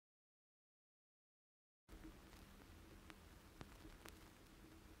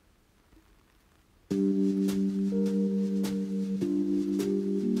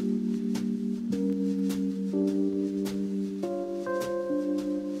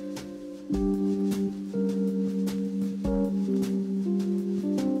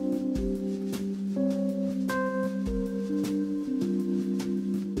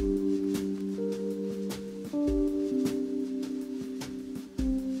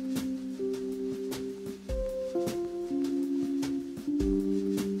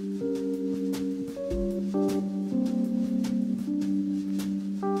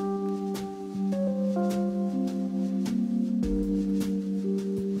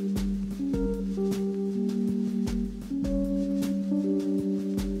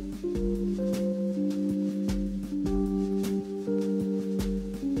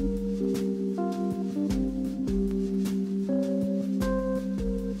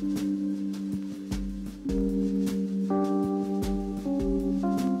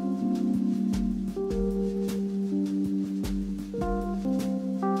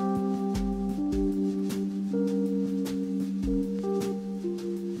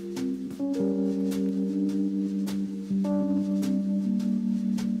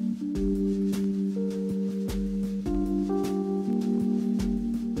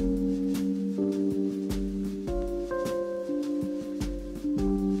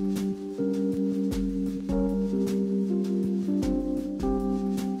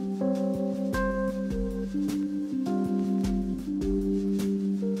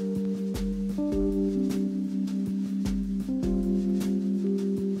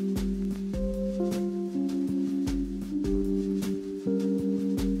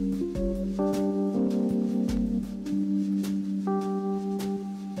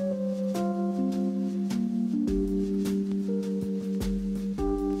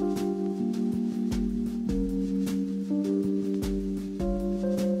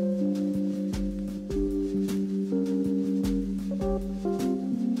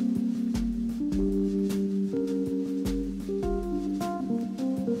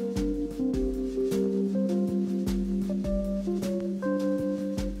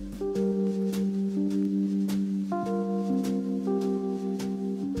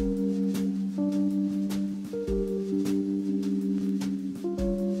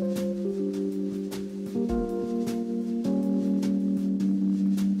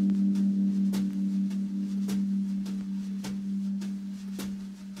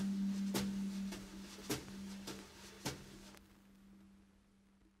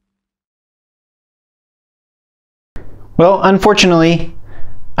Well, unfortunately,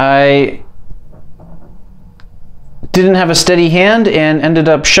 I didn't have a steady hand and ended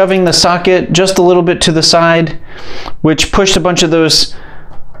up shoving the socket just a little bit to the side, which pushed a bunch of those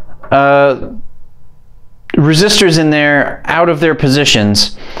resistors in there out of their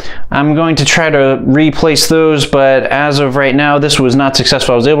positions. I'm going to try to replace those, but as of right now, this was not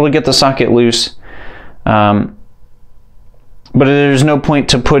successful. I was able to get the socket loose, but there's no point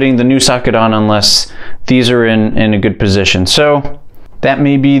to putting the new socket on unless these are in a good position. So that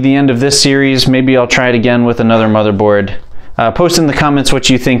may be the end of this series. Maybe I'll try it again with another motherboard. Post in the comments what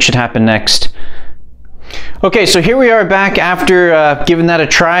you think should happen next. Okay, so here we are back after giving that a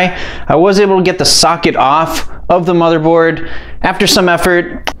try. I was able to get the socket off of the motherboard after some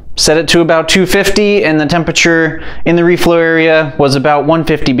effort. Set it to about 250, and the temperature in the reflow area was about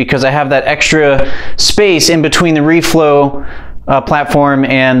 150 because I have that extra space in between the reflow platform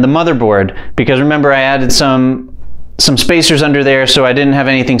and the motherboard, because remember, I added some spacers under there, so I didn't have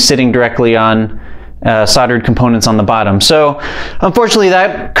anything sitting directly on soldered components on the bottom. So unfortunately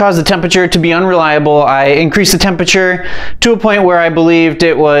that caused the temperature to be unreliable. I increased the temperature to a point where I believed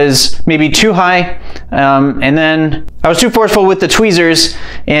it was maybe too high, and then I was too forceful with the tweezers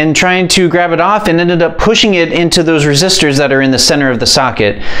and trying to grab it off, and ended up pushing it into those resistors that are in the center of the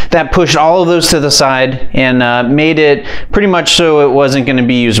socket. That pushed all of those to the side and made it pretty much so it wasn't going to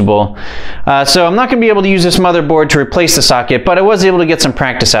be usable. So I'm not going to be able to use this motherboard to replace the socket, but I was able to get some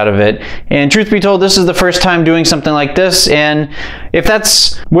practice out of it. And truth be told, this is the first time doing something like this, and if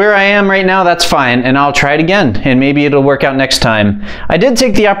that's where I am right now, that's fine, and I'll try it again, and maybe it'll work out next time. I did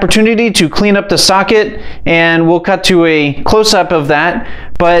take the opportunity to clean up the socket, and we'll cut to a close-up of that,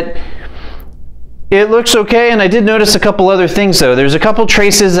 but it looks okay. And I did notice a couple other things though. There's a couple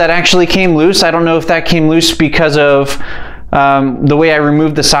traces that actually came loose. I don't know if that came loose because of the way I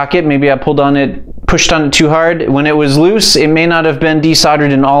removed the socket. Maybe I pushed on it too hard. When it was loose, it may not have been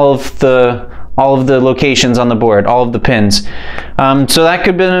desoldered in all of the locations on the board, all of the pins. So that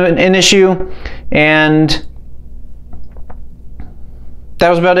could have been an issue, and that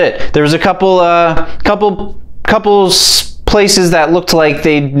was about it. There was a couple places that looked like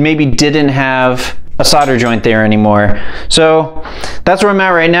they maybe didn't have a solder joint there anymore. So that's where I'm at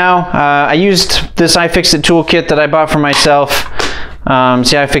right now. I used this iFixit toolkit that I bought for myself.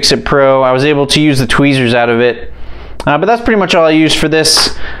 See, iFixit Pro. I was able to use the tweezers out of it. But that's pretty much all I used for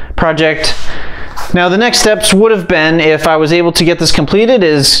this project. Now the next steps would have been, if I was able to get this completed,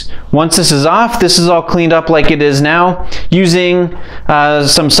 is once this is off, this is all cleaned up like it is now, using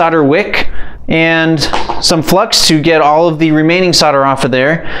some solder wick and some flux to get all of the remaining solder off of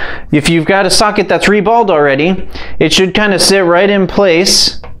there. If you've got a socket that's reballed already, it should kind of sit right in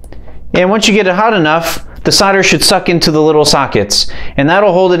place, and once you get it hot enough, the solder should suck into the little sockets, and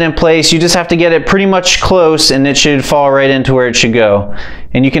that'll hold it in place. You just have to get it pretty much close, and it should fall right into where it should go.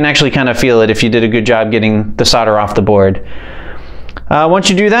 And you can actually kind of feel it if you did a good job getting the solder off the board. Once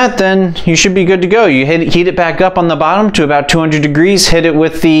you do that, then you should be good to go. You heat it back up on the bottom to about 200 degrees, hit it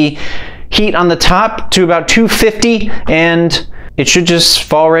with the heat on the top to about 250, and it should just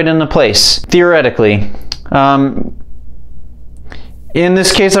fall right into place, theoretically. In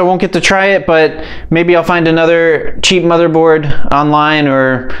this case, I won't get to try it, but maybe I'll find another cheap motherboard online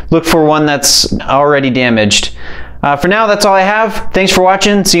or look for one that's already damaged. For now, that's all I have. Thanks for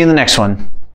watching. See you in the next one.